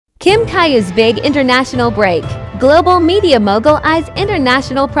Kim Chiu's big international break. Global media mogul eyes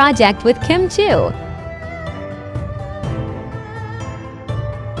international project with Kim Chiu.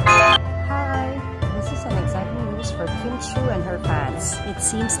 Hi, this is an exciting news for Kim Chiu and her fans. It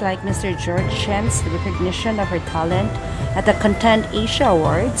seems like Mr. George Chien's recognition of her talent at the Content Asia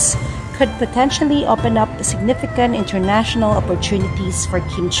Awards could potentially open up significant international opportunities for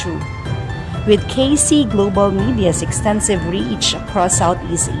Kim Chiu. With KC Global Media's extensive reach across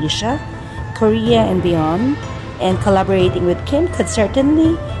Southeast Asia, Korea and beyond, and collaborating with Kim could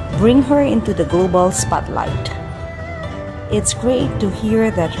certainly bring her into the global spotlight. It's great to hear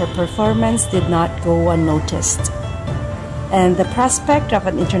that her performance did not go unnoticed, and the prospect of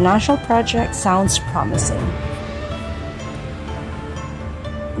an international project sounds promising.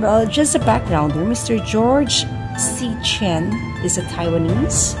 Well, just a backgrounder, Mr. George C. Chien is a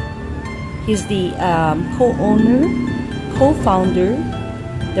Taiwanese. He's the co-owner, co-founder,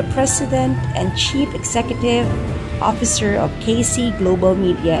 the president and chief executive officer of KC Global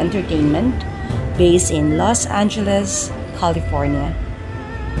Media Entertainment, based in Los Angeles, California.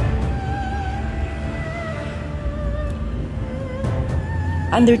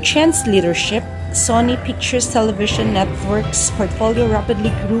 Under Chien's leadership, Sony Pictures Television Network's portfolio rapidly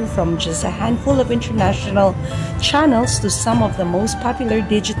grew from just a handful of international channels to some of the most popular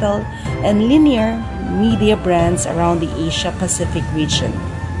digital and linear media brands around the Asia-Pacific region.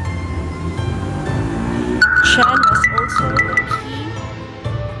 Chien was also a key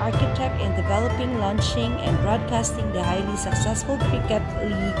architect in developing, launching, and broadcasting the highly successful cricket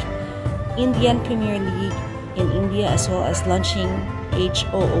league, Indian Premier League in India, as well as launching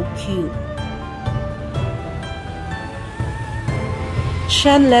HOOQ.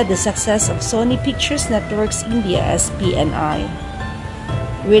 Chien led the success of Sony Pictures Networks India SPNI,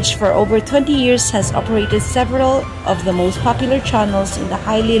 which for over 20 years has operated several of the most popular channels in the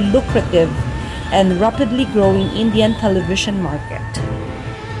highly lucrative and rapidly growing Indian television market.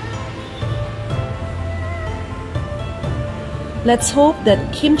 Let's hope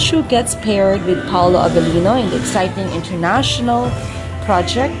that Kim Chiu gets paired with Paulo Avelino in the exciting international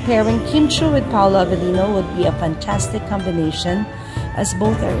project. Pairing Kim Chiu with Paulo Avelino would be a fantastic combination, as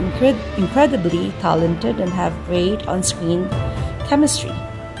both are incredibly talented and have great on-screen chemistry.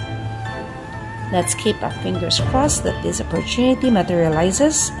 Let's keep our fingers crossed that this opportunity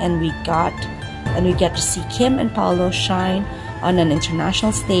materializes and we get to see Kim and Paulo shine on an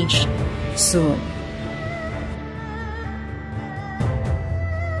international stage soon.